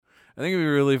think it'd be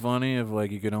really funny if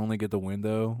like you could only get the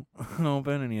window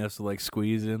open and he has to like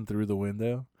squeeze in through the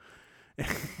window.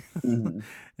 Mhm.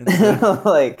 and so,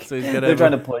 Like so he's gotta they're have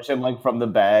trying a. to push him like from the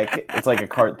back. It's like a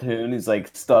cartoon. He's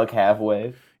like stuck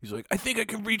halfway. He's like, I think I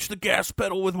can reach the gas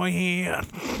pedal with my hand.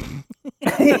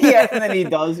 Yeah, and then he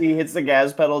does. He hits the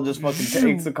gas pedal, just fucking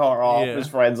takes the car off. His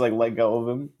Yeah. friends like let go of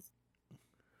him.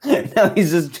 Now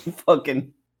he's just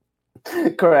fucking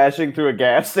crashing through a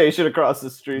gas station across the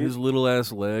street. His little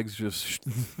ass legs just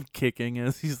kicking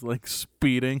as he's like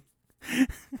speeding.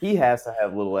 He has to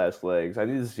have little ass legs. I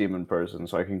need to see him in person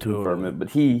so I can confirm Totally. it. But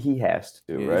he has to,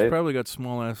 Yeah, he's right? probably got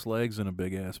small ass legs and a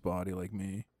big ass body like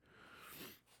me.